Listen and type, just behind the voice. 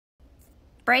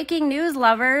Breaking news,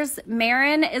 lovers.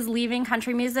 Maren is leaving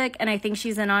country music, and I think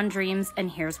she's in on Dreams, and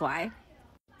here's why.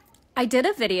 I did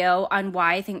a video on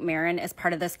why I think Maren is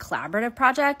part of this collaborative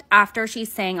project after she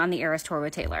sang on the Eras Tour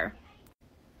with Taylor.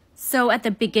 So at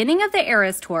the beginning of the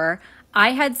Eras Tour,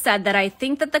 I had said that I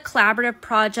think that the collaborative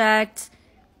project,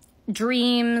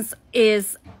 Dreams,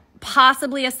 is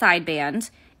possibly a side band,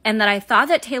 and that I thought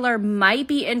that Taylor might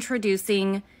be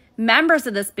introducing members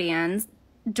of this band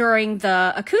during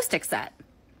the acoustic set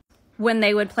when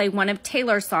they would play one of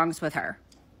Taylor's songs with her.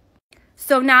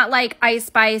 So not like Ice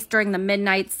Spice during the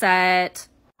midnight set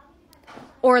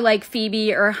or like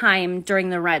Phoebe or Haim during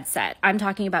the red set. I'm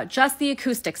talking about just the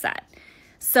acoustic set.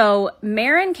 So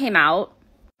Maren came out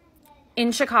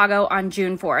in Chicago on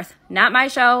June 4th. Not my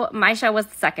show. My show was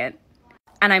the 2nd.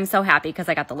 And I'm so happy because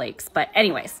I got the lakes. But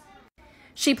anyways,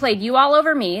 she played You All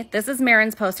Over Me. This is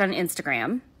Maren's post on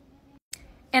Instagram.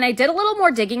 And I did a little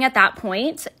more digging at that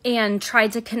point and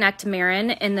tried to connect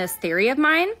Maren in this theory of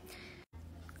mine.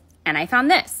 And I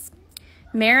found this.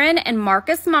 Maren and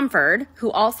Marcus Mumford, who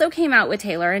also came out with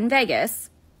Taylor in Vegas,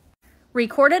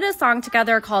 recorded a song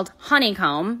together called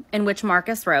Honeycomb, in which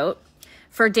Marcus wrote,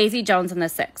 for Daisy Jones and the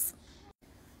Six.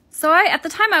 So at the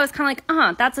time I was kind of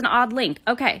like, that's an odd link.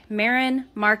 Okay, Maren,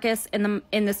 Marcus in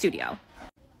the studio.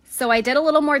 So I did a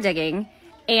little more digging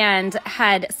and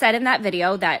had said in that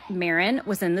video that Maren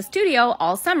was in the studio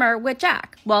all summer with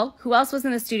Jack. Well, who else was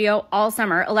in the studio all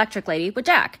summer, Electric Lady, with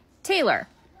Jack? Taylor.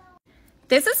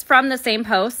 This is from the same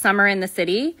post, Summer in the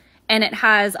City, and it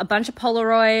has a bunch of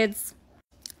Polaroids.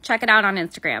 Check it out on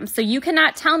Instagram. So you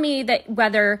cannot tell me that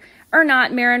whether or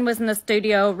not Maren was in the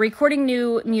studio recording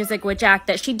new music with Jack,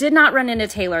 that she did not run into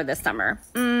Taylor this summer.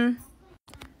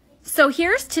 So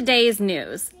here's today's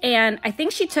news, and I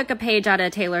think she took a page out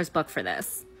of Taylor's book for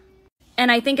this. And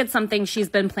I think it's something she's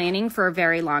been planning for a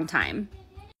very long time.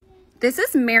 This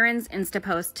is Maren's Insta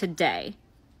post today,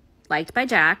 liked by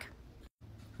Jack,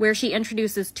 where she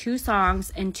introduces 2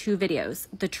 songs and 2 videos,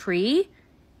 The Tree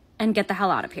and Get the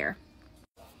Hell Out of Here.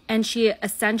 And she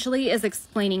essentially is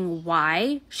explaining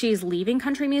why she's leaving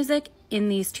country music in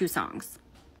these 2 songs.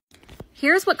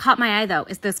 Here's what caught my eye, though,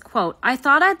 is this quote. I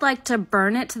thought I'd like to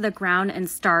burn it to the ground and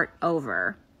start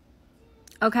over.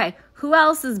 Okay, who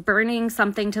else is burning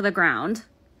something to the ground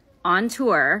on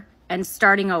tour and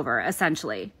starting over,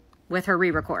 essentially, with her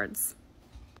re-records?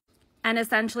 And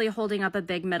essentially holding up a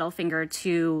big middle finger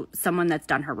to someone that's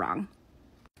done her wrong.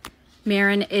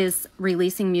 Maren is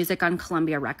releasing music on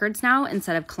Columbia Records now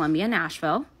instead of Columbia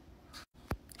Nashville.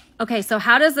 Okay, so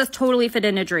how does this totally fit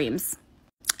into Dreams?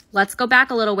 Let's go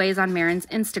back a little ways on Maren's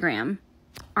Instagram.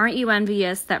 Aren't you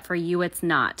envious that for you it's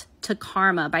not? To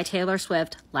Karma by Taylor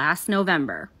Swift last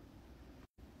November.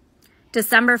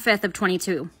 December 5th of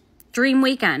 22. Dream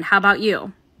Weekend, how about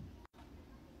you?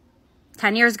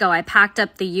 10 years ago, I packed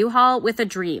up the U-Haul with a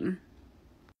dream.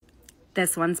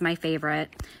 This one's my favorite.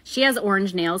 She has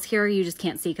orange nails here. You just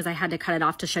can't see because I had to cut it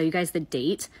off to show you guys the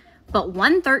date. But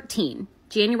 1/13,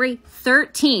 January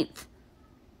 13th.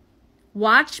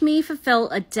 Watch me fulfill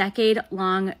a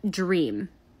decade-long dream.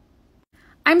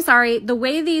 I'm sorry, the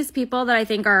way these people that I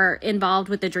think are involved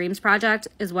with the Dreams Project,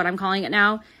 is what I'm calling it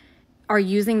now, are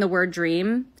using the word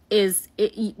dream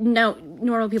no,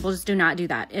 normal people just do not do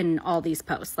that in all these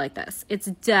posts like this. It's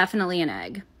definitely an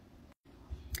egg.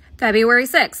 February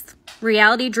 6th,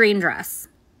 reality dream dress.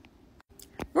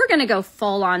 We're going to go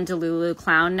full on Delulu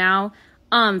clown now.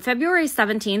 February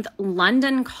 17th,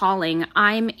 London Calling,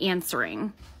 I'm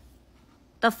answering.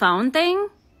 The phone thing.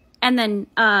 And then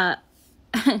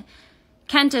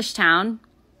Kentish Town,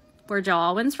 where Joe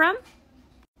Alwyn's from.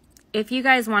 If you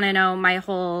guys want to know my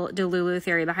whole Delulu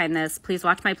theory behind this, please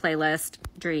watch my playlist,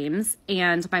 Dreams,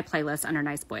 and my playlist under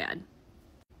Nice Boy Ed.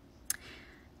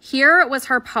 Here was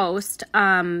her post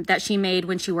that she made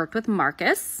when she worked with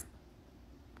Marcus.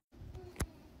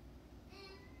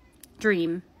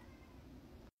 Dream.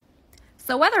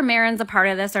 So whether Maren's a part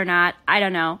of this or not, I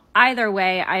don't know. Either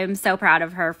way, I am so proud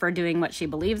of her for doing what she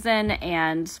believes in,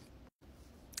 and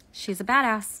she's a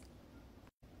badass.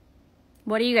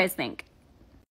 What do you guys think?